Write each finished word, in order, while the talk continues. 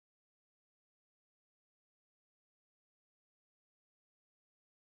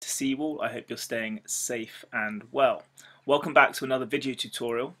seawall. I hope you're staying safe and well. Welcome back to another video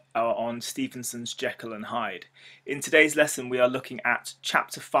tutorial on Stevenson's Jekyll and Hyde. In today's lesson we are looking at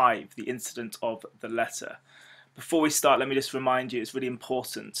Chapter 5, the incident of the letter. Before we start, let me just remind you it's really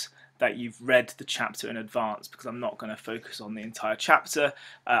important that you've read the chapter in advance, because I'm not going to focus on the entire chapter.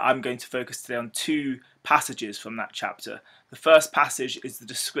 I'm going to focus today on two passages from that chapter. The first passage is the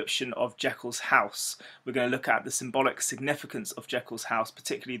description of Jekyll's house. We're going to look at the symbolic significance of Jekyll's house,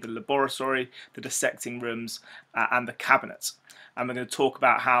 particularly the laboratory, the dissecting rooms, and the cabinet. And we're going to talk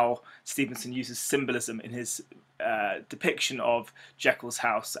about how Stevenson uses symbolism in his depiction of Jekyll's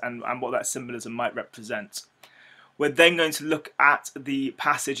house and what that symbolism might represent. We're then going to look at the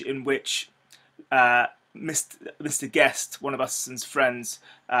passage in which Mr. Guest, one of Utterson's friends,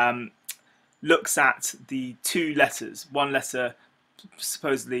 looks at the two letters, one letter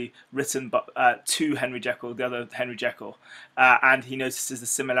supposedly written to Henry Jekyll, the other Henry Jekyll, and he notices the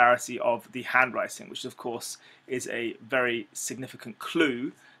similarity of the handwriting, which of course is a very significant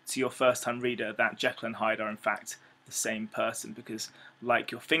clue to your first-time reader that Jekyll and Hyde are in fact the same person, because like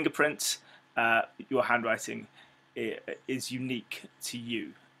your fingerprints, your handwriting is unique to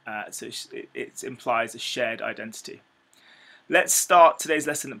you, so it implies a shared identity. Let's start today's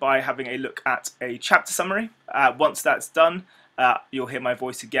lesson by having a look at a chapter summary. Once that's done, you'll hear my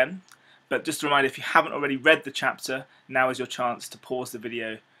voice again, but just a reminder, if you haven't already read the chapter, now is your chance to pause the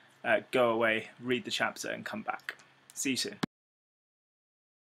video, go away, read the chapter and come back. See you soon.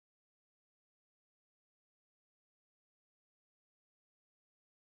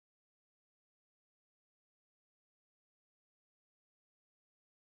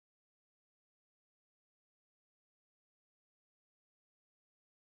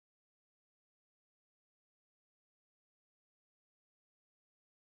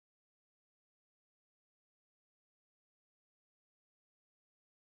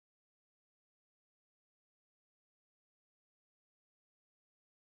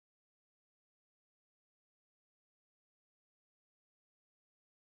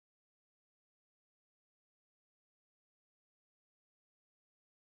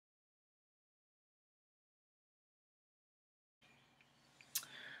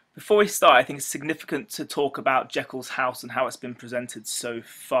 Before we start, I think it's significant to talk about Jekyll's house and how it's been presented so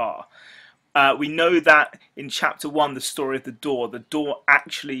far. We know that in Chapter 1, the story of the door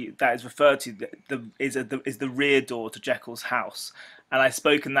actually that is referred to is the rear door to Jekyll's house. And I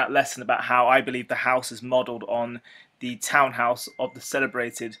spoke in that lesson about how I believe the house is modelled on the townhouse of the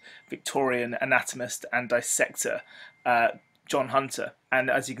celebrated Victorian anatomist and dissector, John Hunter. And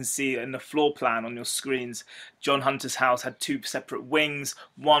as you can see in the floor plan on your screens, John Hunter's house had two separate wings.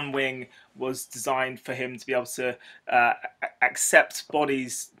 One wing was designed for him to be able to accept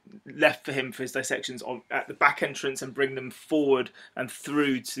bodies left for him for his dissections at the back entrance and bring them forward and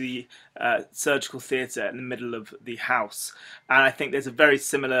through to the surgical theatre in the middle of the house. And I think there's a very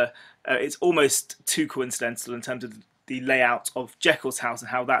similar, it's almost too coincidental in terms of the layout of Jekyll's house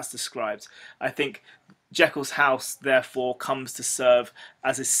and how that's described. I think Jekyll's house therefore comes to serve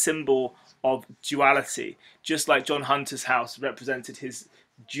as a symbol of duality, just like John Hunter's house represented his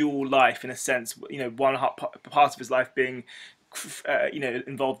dual life in a sense, one part of his life being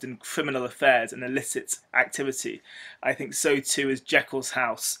involved in criminal affairs and illicit activity. I think so too is Jekyll's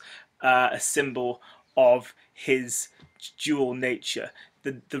house a symbol of his dual nature,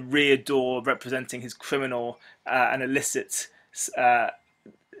 the rear door representing his criminal and illicit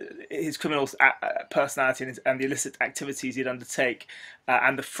his criminal personality and the illicit activities he'd undertake,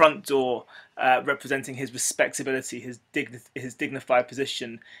 and the front door representing his respectability, his dignified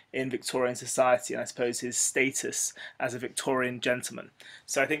position in Victorian society, and I suppose his status as a Victorian gentleman.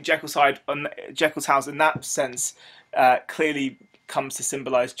 So I think Jekyll's house in that sense clearly comes to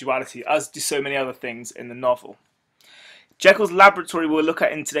symbolise duality, as do so many other things in the novel. Jekyll's laboratory we'll look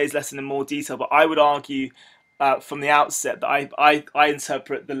at in today's lesson in more detail, but I would argue from the outset that I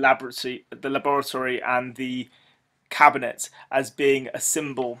interpret the laboratory and the cabinet as being a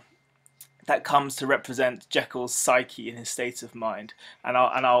symbol that comes to represent Jekyll's psyche and his state of mind, and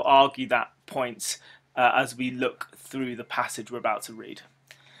I'll argue that point as we look through the passage we're about to read.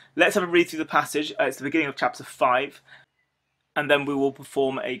 Let's have a read through the passage. It's the beginning of chapter 5, and then we will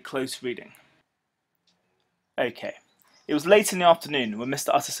perform a close reading. Okay. It was late in the afternoon when Mr.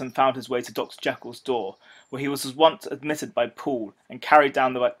 Utterson found his way to Dr. Jekyll's door, where he was as once admitted by Poole and carried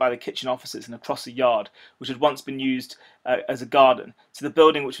down by the kitchen officers and across a yard which had once been used as a garden, to the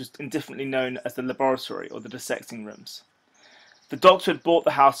building which was indifferently known as the laboratory or the dissecting rooms. The doctor had bought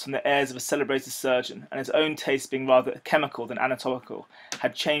the house from the heirs of a celebrated surgeon, and his own taste being rather chemical than anatomical,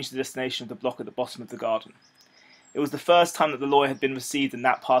 had changed the destination of the block at the bottom of the garden. It was the first time that the lawyer had been received in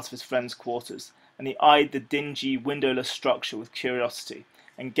that part of his friend's quarters, and he eyed the dingy, windowless structure with curiosity,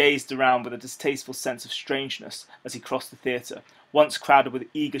 and gazed around with a distasteful sense of strangeness as he crossed the theatre, once crowded with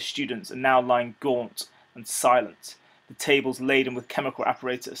eager students and now lying gaunt and silent, the tables laden with chemical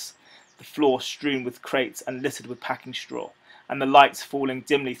apparatus, the floor strewn with crates and littered with packing straw, and the lights falling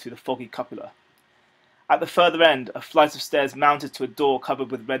dimly through the foggy cupola. At the further end, a flight of stairs mounted to a door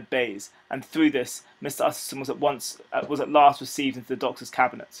covered with red baize, and through this Mr. Utterson was at last received into the doctor's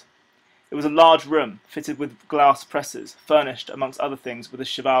cabinet. It was a large room, fitted with glass presses, furnished, amongst other things, with a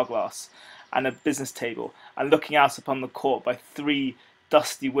cheval glass and a business table, and looking out upon the court by 3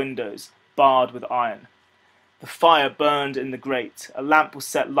 dusty windows, barred with iron. The fire burned in the grate, a lamp was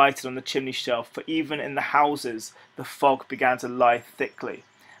set lighted on the chimney shelf, for even in the houses the fog began to lie thickly,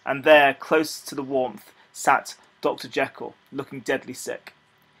 and there, close to the warmth, sat Dr. Jekyll, looking deadly sick.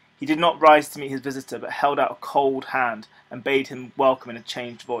 He did not rise to meet his visitor, but held out a cold hand and bade him welcome in a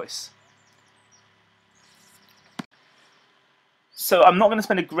changed voice. So I'm not going to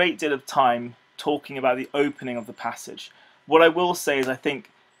spend a great deal of time talking about the opening of the passage. What I will say is I think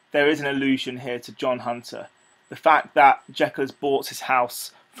there is an allusion here to John Hunter. The fact that Jekyll has bought his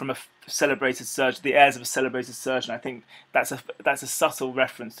house from a celebrated surgeon, the heirs of a celebrated surgeon, I think that's a subtle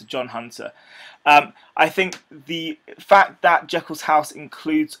reference to John Hunter. I think the fact that Jekyll's house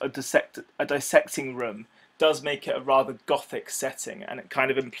includes a dissecting room does make it a rather gothic setting, and it kind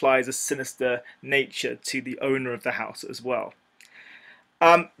of implies a sinister nature to the owner of the house as well.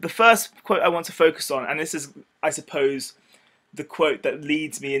 The first quote I want to focus on, and this is, I suppose, the quote that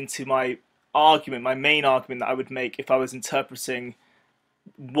leads me into my argument, my main argument that I would make if I was interpreting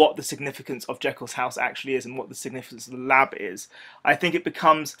what the significance of Jekyll's house actually is and what the significance of the lab is. I think it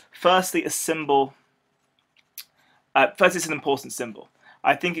becomes, firstly, a symbol. First, it's an important symbol.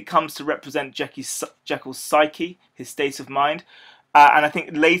 I think it comes to represent Jekyll's psyche, his state of mind, and I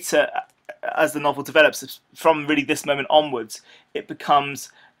think later, as the novel develops, from really this moment onwards, it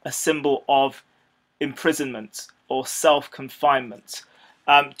becomes a symbol of imprisonment or self-confinement.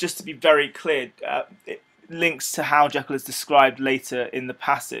 Just to be very clear, it links to how Jekyll is described later in the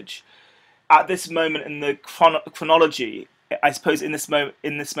passage. At this moment in the chronology, I suppose in this moment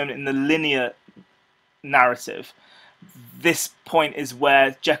in the linear narrative, this point is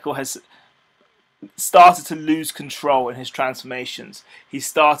where Jekyll has started to lose control in his transformations. He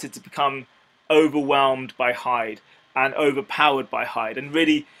started to become overwhelmed by Hyde and overpowered by Hyde. And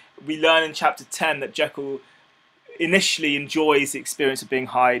really, we learn in chapter 10 that Jekyll initially enjoys the experience of being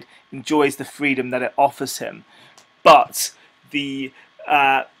Hyde, enjoys the freedom that it offers him, but the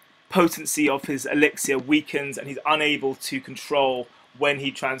potency of his elixir weakens and he's unable to control when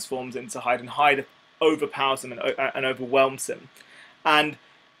he transforms into Hyde, and Hyde overpowers him and overwhelms him. And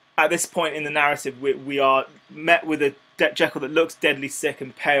at this point in the narrative, we are met with a Jekyll that looks deadly sick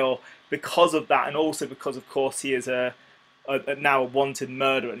and pale because of that, and also because, of course, he is now a wanted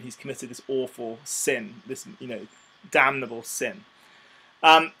murderer and he's committed this awful sin, this damnable sin.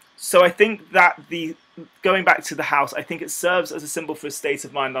 So I think that going back to the house, I think it serves as a symbol for a state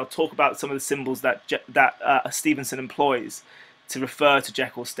of mind. I'll talk about some of the symbols that Stevenson employs to refer to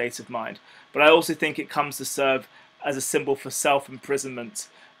Jekyll's state of mind. But I also think it comes to serve as a symbol for self-imprisonment,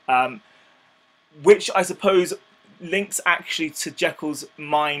 which I suppose links actually to Jekyll's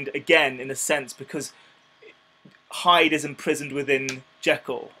mind again, in a sense, because Hyde is imprisoned within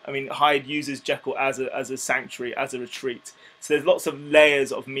Jekyll. I mean, Hyde uses Jekyll as a sanctuary, as a retreat. So there's lots of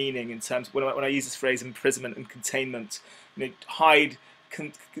layers of meaning in terms of, when I use this phrase imprisonment and containment. Hyde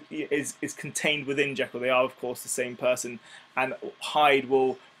is contained within Jekyll. They are, of course, the same person, and Hyde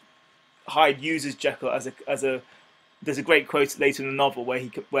uses Jekyll as a. There's a great quote later in the novel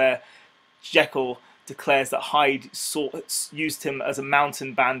where Jekyll declares that Hyde used him as a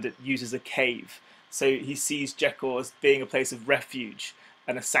mountain bandit uses a cave. So he sees Jekyll as being a place of refuge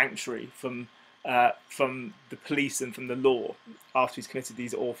and a sanctuary from the police and from the law after he's committed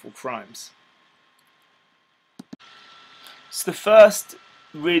these awful crimes. So the first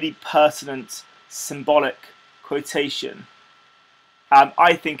really pertinent symbolic quotation,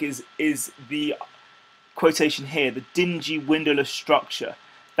 I think, is the quotation here: the dingy windowless structure.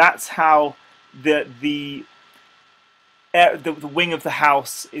 That's how the wing of the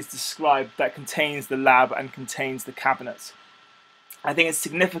house is described that contains the lab and contains the cabinet. I think it's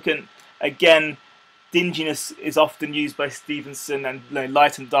significant. Again, dinginess is often used by Stevenson, and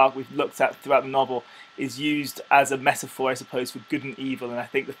light and dark, we've looked at throughout the novel, is used as a metaphor, I suppose, for good and evil. And I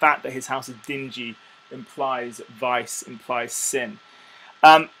think the fact that his house is dingy implies vice, implies sin.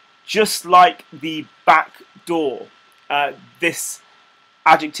 Just like the back door, this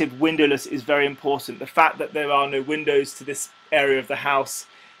adjective windowless is very important. The fact that there are no windows to this area of the house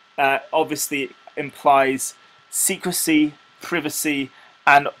obviously implies secrecy, privacy,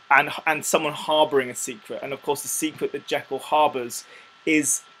 and someone harbouring a secret. And of course, the secret that Jekyll harbours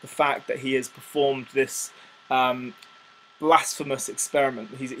is the fact that he has performed this blasphemous experiment.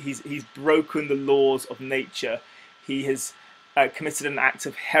 He's broken the laws of nature. He has committed an act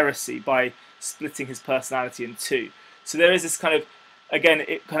of heresy by splitting his personality in two. So there is this kind of, again,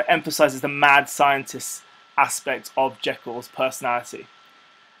 it kind of emphasises the mad scientist aspect of Jekyll's personality.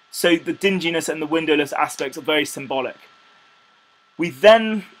 So the dinginess and the windowless aspects are very symbolic. We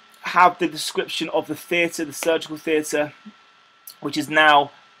then have the description of the theatre, the surgical theatre, which is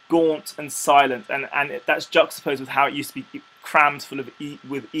now gaunt and silent, and that's juxtaposed with how it used to be crammed full of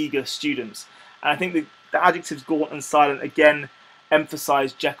with eager students. And I think the adjectives gaunt and silent again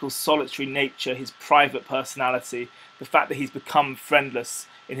emphasise Jekyll's solitary nature, his private personality, the fact that he's become friendless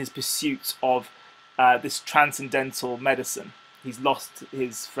in his pursuit of this transcendental medicine. He's lost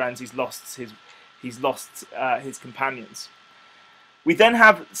his friends, he's lost his companions. We then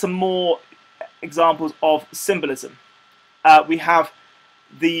have some more examples of symbolism. We have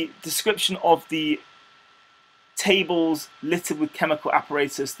the description of the tables littered with chemical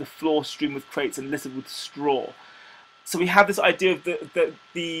apparatus, the floor strewn with crates and littered with straw. So we have this idea of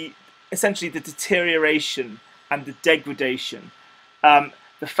the essentially the deterioration and the degradation.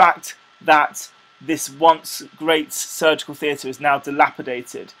 The fact that this once great surgical theatre is now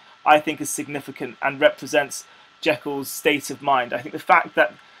dilapidated, I think is significant and represents Jekyll's state of mind. I think the fact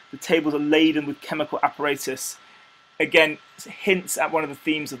that the tables are laden with chemical apparatus again hints at one of the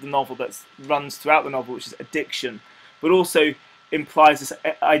themes of the novel that runs throughout the novel, which is addiction, but also implies this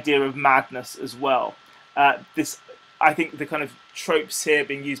idea of madness as well. I think the kind of tropes here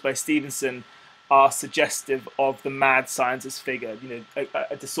being used by Stevenson are suggestive of the mad scientist figure, you know,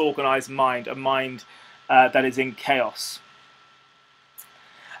 a disorganized mind, a mind that is in chaos.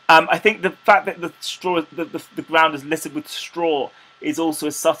 I think the fact that the ground is littered with straw is also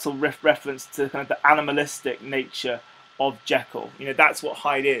a subtle reference to kind of the animalistic nature of Jekyll. You know, that's what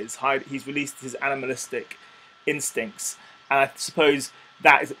Hyde is. Hyde, he's released his animalistic instincts, and I suppose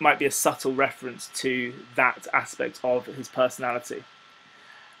that might be a subtle reference to that aspect of his personality.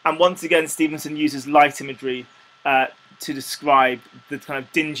 And once again, Stevenson uses light imagery to describe the kind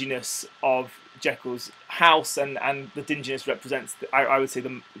of dinginess of Jekyll's house, and the dinginess represents, I would say,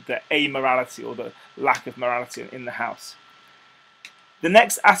 the amorality or the lack of morality in the house. The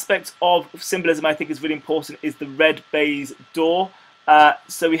next aspect of symbolism I think is really important is the red baize door.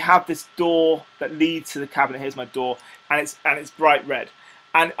 So we have this door that leads to the cabinet. Here's my door, and it's bright red.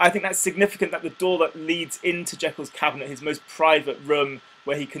 And I think that's significant that the door that leads into Jekyll's cabinet, his most private room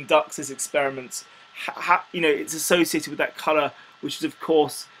where he conducts his experiments, you know, it's associated with that colour, which is of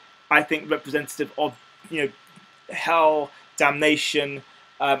course, I think, representative of, you know, hell, damnation.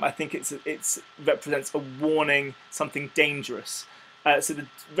 I think it represents a warning, something dangerous. So the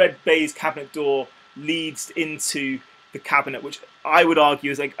red baize cabinet door leads into the cabinet, which I would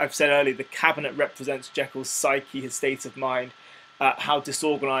argue, as I've said earlier, the cabinet represents Jekyll's psyche, his state of mind, how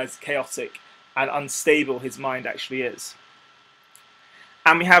disorganized, chaotic, and unstable his mind actually is.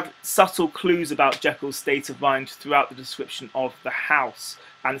 And we have subtle clues about Jekyll's state of mind throughout the description of the house,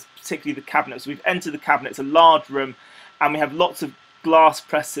 and particularly the cabinet. So we've entered the cabinet, it's a large room, and we have lots of glass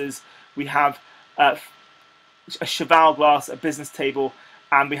presses. We have a cheval glass, a business table,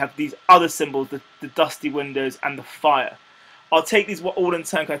 and we have these other symbols, the dusty windows and the fire. I'll take these all in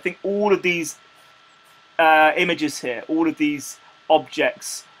turn, because I think all of these images here, all of these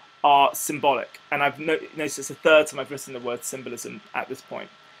objects are symbolic, and I've noticed it's the third time I've written the word symbolism at this point.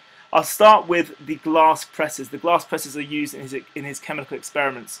 I'll start with the glass presses. The glass presses are used in his chemical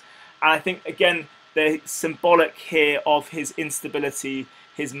experiments, and I think again they're symbolic here of his instability,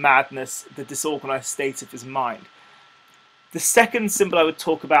 his madness, the disorganized state of his mind. The second symbol I would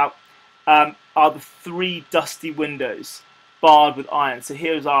talk about are the three dusty windows barred with iron. So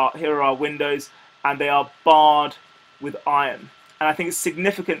here are our windows, and they are barred with iron. And I think it's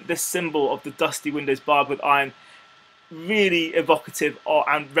significant, this symbol of the dusty windows barred with iron, really evocative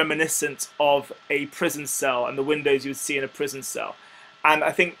and reminiscent of a prison cell and the windows you would see in a prison cell. And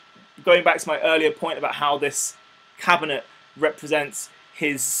I think, going back to my earlier point about how this cabinet represents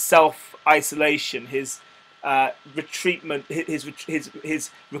his self-isolation, his retreatment,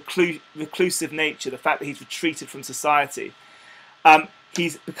 his reclusive nature, the fact that he's retreated from society.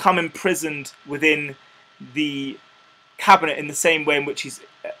 He's become imprisoned within the cabinet in the same way in which he's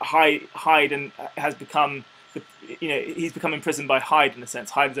Hyde and has become, he's become imprisoned by Hyde in a sense.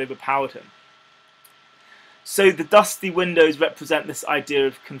 Hyde has overpowered him. So the dusty windows represent this idea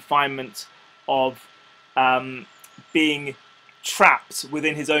of confinement, of being trapped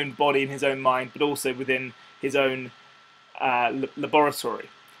within his own body and his own mind, but also within his own laboratory.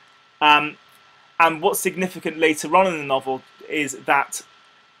 And what's significant later on in the novel is that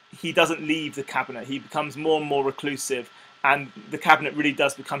he doesn't leave the cabinet. He becomes more and more reclusive, and the cabinet really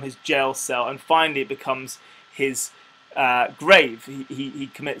does become his jail cell, and finally it becomes his grave. He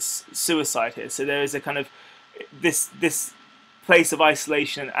commits suicide here. So there is a kind of this place of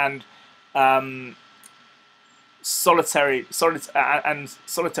isolation and solitariness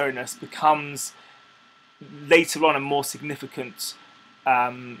becomes later on a more significant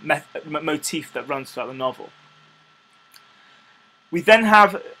motif that runs throughout the novel. We then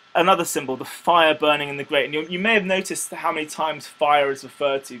have another symbol, the fire burning in the grate. And you may have noticed how many times fire is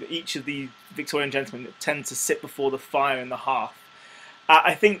referred to, that each of the Victorian gentlemen tend to sit before the fire in the hearth.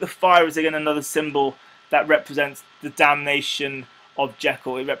 I think the fire is again another symbol that represents the damnation of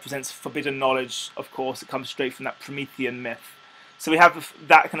Jekyll. It represents forbidden knowledge, of course. It comes straight from that Promethean myth. So we have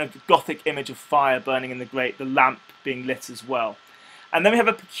that kind of Gothic image of fire burning in the grate, the lamp being lit as well. And then we have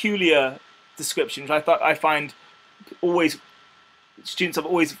a peculiar description, which I find always, students have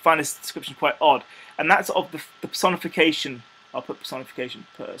always found this description quite odd, and that's of the personification, I'll put personification,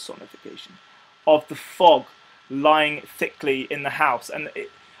 of the fog lying thickly in the house. And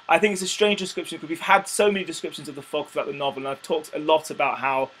I think it's a strange description because we've had so many descriptions of the fog throughout the novel, and I've talked a lot about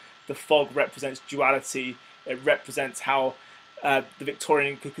how the fog represents duality. It represents how the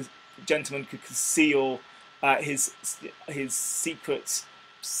Victorian gentleman could conceal his secret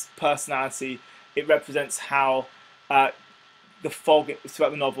personality. It represents how the fog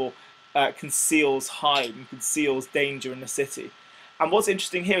throughout the novel conceals Hyde and conceals danger in the city. And what's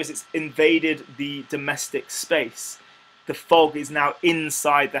interesting here is it's invaded the domestic space. The fog is now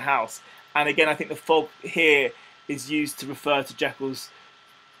inside the house. And again, I think the fog here is used to refer to Jekyll's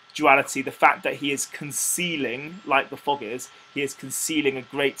duality, the fact that he is concealing, like the fog is, he is concealing a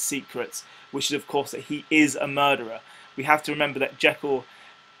great secret, which is of course that he is a murderer. We have to remember that Jekyll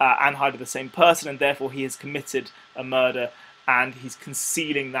and Hyde are the same person, and therefore he has committed a murder, and he's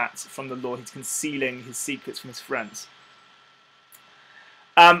concealing that from the law. He's concealing his secrets from his friends.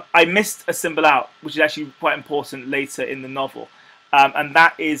 I missed a symbol out, which is actually quite important later in the novel, and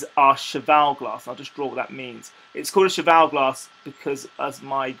that is our cheval glass. I'll just draw what that means. It's called a cheval glass because, as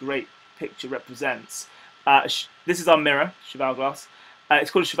my great picture represents, this is our mirror, cheval glass. It's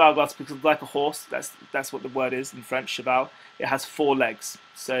called a cheval glass because it's like a horse. That's what the word is in French, cheval. It has 4 legs,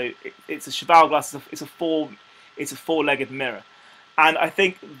 so it's a cheval glass. It's a four-legged mirror. And I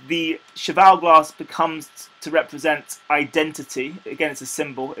think the cheval glass becomes to represent identity. Again, it's a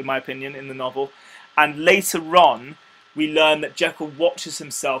symbol, in my opinion, in the novel. And later on, we learn that Jekyll watches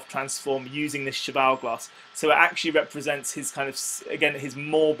himself transform using this cheval glass. So it actually represents his kind of, again, his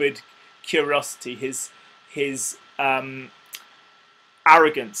morbid curiosity, his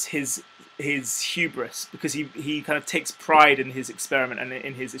arrogance, his hubris, because he kind of takes pride in his experiment and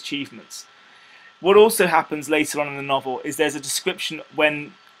in his achievements. What also happens later on in the novel is there's a description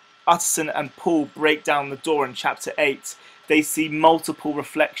when Utterson and Poole break down the door in chapter 8. They see multiple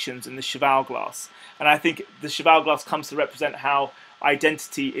reflections in the cheval glass. And I think the cheval glass comes to represent how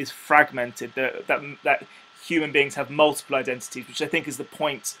identity is fragmented, that human beings have multiple identities, which I think is the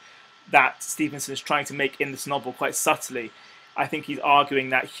point that Stevenson is trying to make in this novel quite subtly. I think he's arguing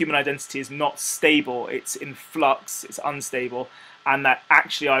that human identity is not stable, it's in flux, it's unstable, and that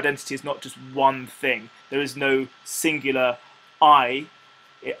actually our identity is not just one thing. There is no singular I.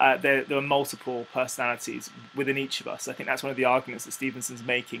 There are multiple personalities within each of us. I think that's one of the arguments that Stevenson's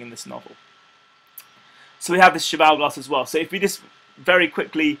making in this novel. So we have this cheval glass as well. So if we just very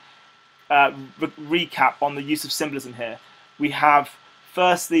quickly recap on the use of symbolism here, we have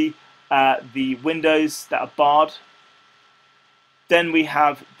firstly the windows that are barred. Then we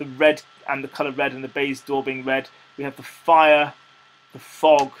have the red and the colour red and the baize door being red. We have the fire, the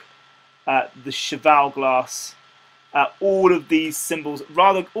fog, the cheval glass, all of these symbols,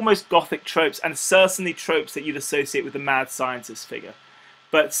 rather almost Gothic tropes, and certainly tropes that you'd associate with the mad scientist figure.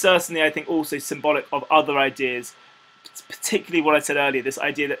 But certainly I think also symbolic of other ideas, particularly what I said earlier, this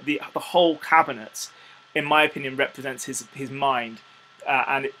idea that the whole cabinet, in my opinion, represents his mind,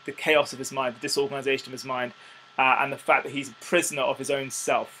 and the chaos of his mind, the disorganisation of his mind, and the fact that he's a prisoner of his own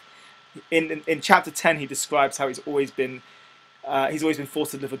self. In chapter 10 he describes how he's always been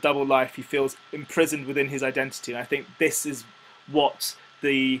forced to live a double life. He feels imprisoned within his identity, and I think this is what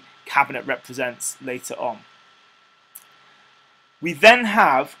the cabinet represents later on. We then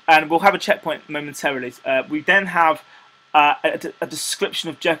have, and we'll have a checkpoint momentarily, we then have a description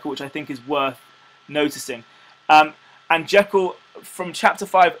of Jekyll which I think is worth noticing. And Jekyll, from chapter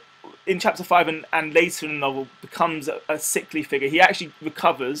 5, in chapter 5 and later in the novel, becomes a sickly figure. He actually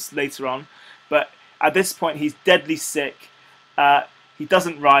recovers later on, but at this point he's deadly sick. He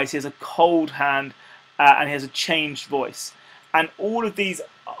doesn't rise, he has a cold hand, and he has a changed voice. And all of these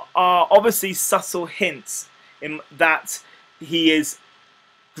are obviously subtle hints in that he is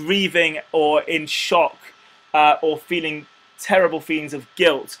grieving or in shock, or feeling terrible feelings of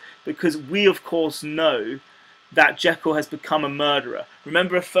guilt, because we of course know that Jekyll has become a murderer.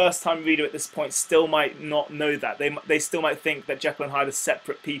 Remember, a first-time reader at this point still might not know that. They still might think that Jekyll and Hyde are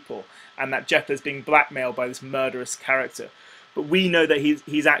separate people, and that Jekyll is being blackmailed by this murderous character. But we know that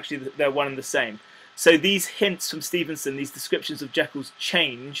he's actually, they're one and the same. So these hints from Stevenson, these descriptions of Jekyll's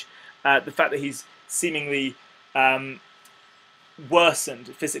change, the fact that he's seemingly worsened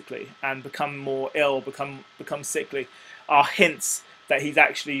physically and become more ill, become sickly, are hints that he's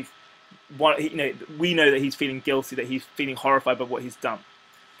actually, we know that he's feeling guilty, that he's feeling horrified by what he's done.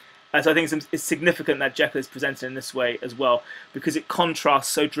 And so I think it's significant that Jekyll is presented in this way as well, because it contrasts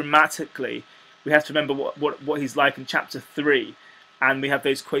so dramatically. We have to remember what he's like in chapter 3, and we have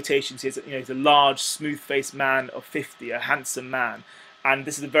those quotations. He's a large, smooth-faced man of 50, a handsome man, and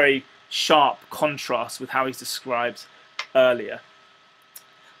this is a very sharp contrast with how he's described earlier.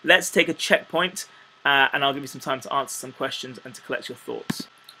 Let's take a checkpoint, and I'll give you some time to answer some questions and to collect your thoughts.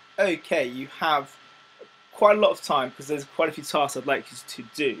 Okay, you have quite a lot of time because there's quite a few tasks I'd like you to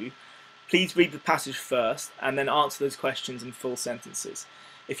do. Please read the passage first and then answer those questions in full sentences.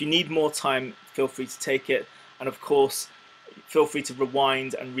 If you need more time, feel free to take it, and of course feel free to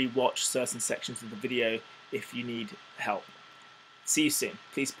rewind and re-watch certain sections of the video if you need help. See you soon.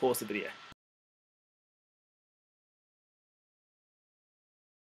 Please pause the video.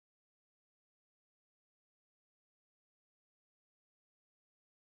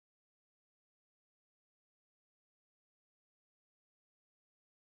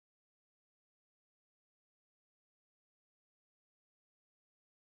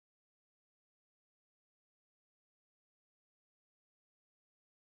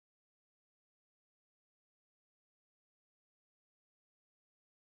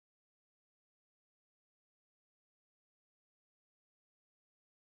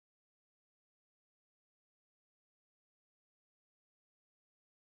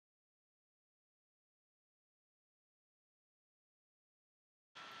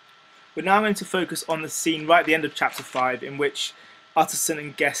 We're now going to focus on the scene right at the end of chapter 5 in which Utterson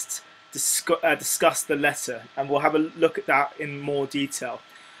and Guest discuss the letter, and we'll have a look at that in more detail.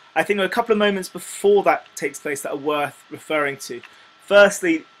 I think there are a couple of moments before that takes place that are worth referring to.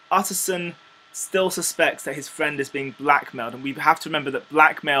 Firstly, Utterson still suspects that his friend is being blackmailed, and we have to remember that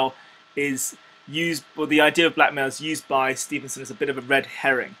blackmail is used, or the idea of blackmail is used by Stevenson as a bit of a red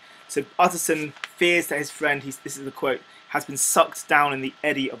herring. So Utterson fears that his friend, this is the quote, has been sucked down in the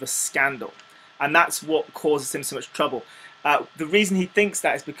eddy of a scandal. And that's what causes him so much trouble. The reason he thinks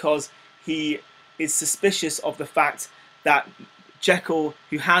that is because he is suspicious of the fact that Jekyll,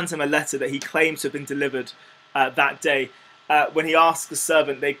 who hands him a letter that he claims to have been delivered that day, when he asks the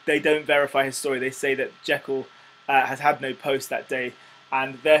servant, they don't verify his story. They say that Jekyll has had no post that day,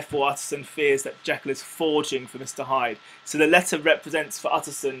 and therefore Utterson fears that Jekyll is forging for Mr. Hyde. So the letter represents for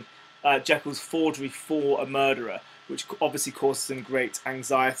Utterson Jekyll's forgery for a murderer, which obviously causes him great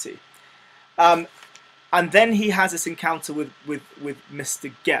anxiety. And then he has this encounter with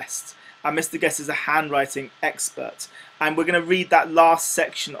Mr. Guest. And Mr. Guest is a handwriting expert. And we're going to read that last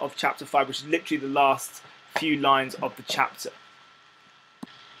section of chapter 5, which is literally the last few lines of the chapter.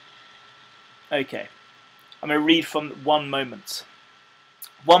 Okay, I'm going to read from one moment.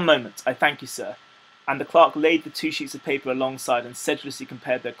 "One moment, I thank you, sir." And the clerk laid the 2 sheets of paper alongside and sedulously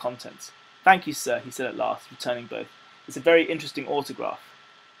compared their contents. "Thank you, sir," he said at last, returning both. "It's a very interesting autograph."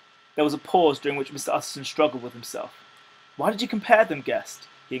 There was a pause during which Mr. Utterson struggled with himself. "Why did you compare them, Guest?"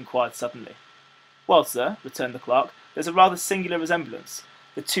 he inquired suddenly. "Well, sir," returned the clerk, "there's a rather singular resemblance.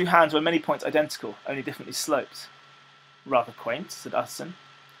 The 2 hands were at many points identical, only differently sloped." "Rather quaint," said Utterson.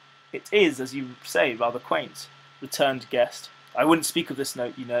 "It is, as you say, rather quaint," returned Guest. "I wouldn't speak of this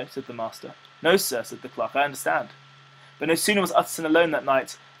note, you know," said the master. "No, sir," said the clerk, "I understand." But no sooner was Utterson alone that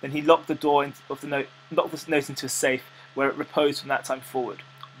night than he locked the note into a safe, where it reposed from that time forward.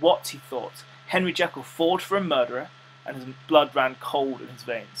 What, he thought, Henry Jekyll forged for a murderer, and his blood ran cold in his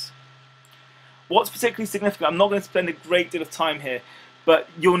veins. What's particularly significant, I'm not going to spend a great deal of time here, but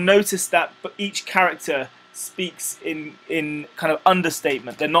you'll notice that each character speaks in kind of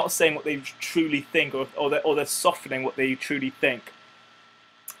understatement. They're not saying what they truly think, or they're softening what they truly think.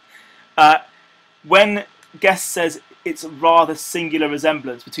 When Guest says it's a rather singular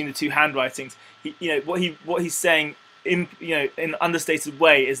resemblance between the two handwritings. What he's saying in in an understated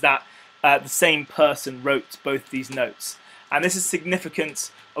way is that the same person wrote both these notes, and this is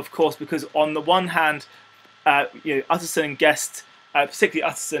significant, of course, because on the one hand, Utterson and Guest, particularly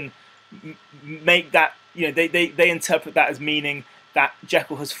Utterson, make that they interpret that as meaning that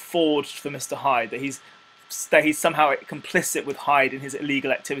Jekyll has forged for Mr. Hyde, that he's somehow complicit with Hyde in his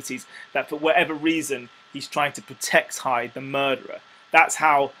illegal activities, that for whatever reason he's trying to protect Hyde, the murderer. That's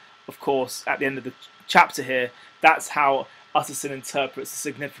how, of course, at the end of the chapter here, that's how Utterson interprets the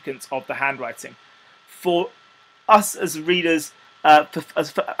significance of the handwriting. For us as readers, and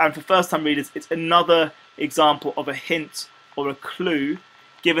for first-time readers, it's another example of a hint or a clue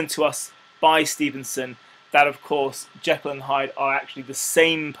given to us by Stevenson that, of course, Jekyll and Hyde are actually the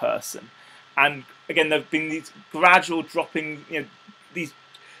same person. And again, there have been these gradual dropping, these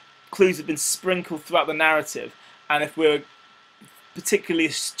clues have been sprinkled throughout the narrative. And if we're a particularly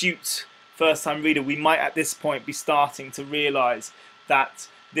astute first-time reader, we might at this point be starting to realise that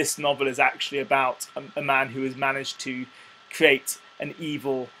this novel is actually about a man who has managed to create an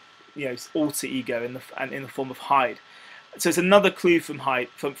evil, alter ego in the form of Hyde. So it's another clue from Hyde,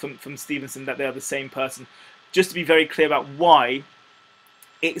 from Stevenson, that they are the same person. Just to be very clear about why,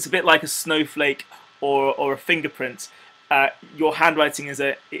 it's a bit like a snowflake or a fingerprint. Your handwriting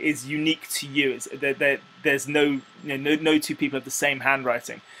is unique to you. There's no two people have the same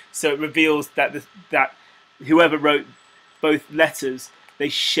handwriting. So it reveals that that whoever wrote both letters, they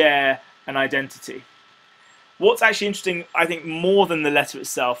share an identity. What's actually interesting, I think, more than the letter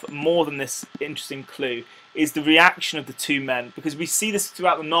itself, more than this interesting clue, is the reaction of the two men, because we see this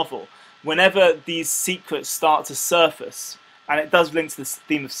throughout the novel. Whenever these secrets start to surface, and it does link to this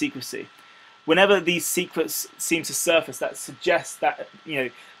theme of secrecy, whenever these secrets seem to surface, that suggests that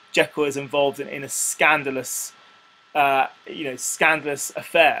Jekyll is involved in a scandalous, scandalous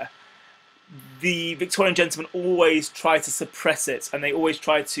affair. The Victorian gentlemen always try to suppress it, and they always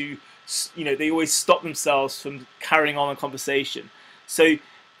try to, they always stop themselves from carrying on a conversation. So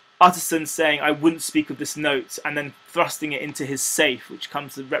Utterson saying, "I wouldn't speak of this note," and then thrusting it into his safe, which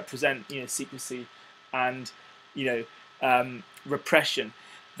comes to represent secrecy and repression.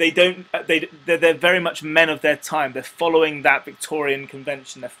 They're very much men of their time. They're following that Victorian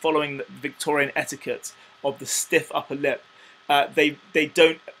convention. They're following the Victorian etiquette of the stiff upper lip. They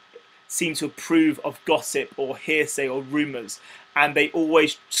don't seem to approve of gossip or hearsay or rumours, and they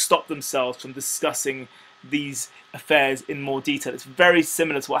always stop themselves from discussing these affairs in more detail. It's very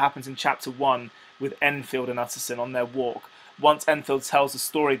similar to what happens in chapter 1 with Enfield and Utterson on their walk. Once Enfield tells the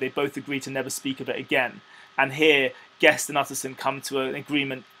story, they both agree to never speak of it again. And here, Guest and Utterson come to an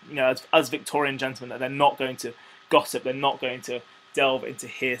agreement, as Victorian gentlemen, that they're not going to gossip, they're not going to delve into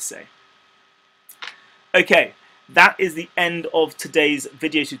hearsay. Okay, that is the end of today's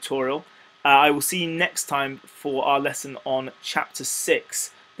video tutorial. I will see you next time for our lesson on chapter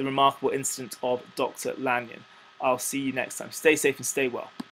 6, The Remarkable Incident of Dr. Lanyon. I'll see you next time. Stay safe and stay well.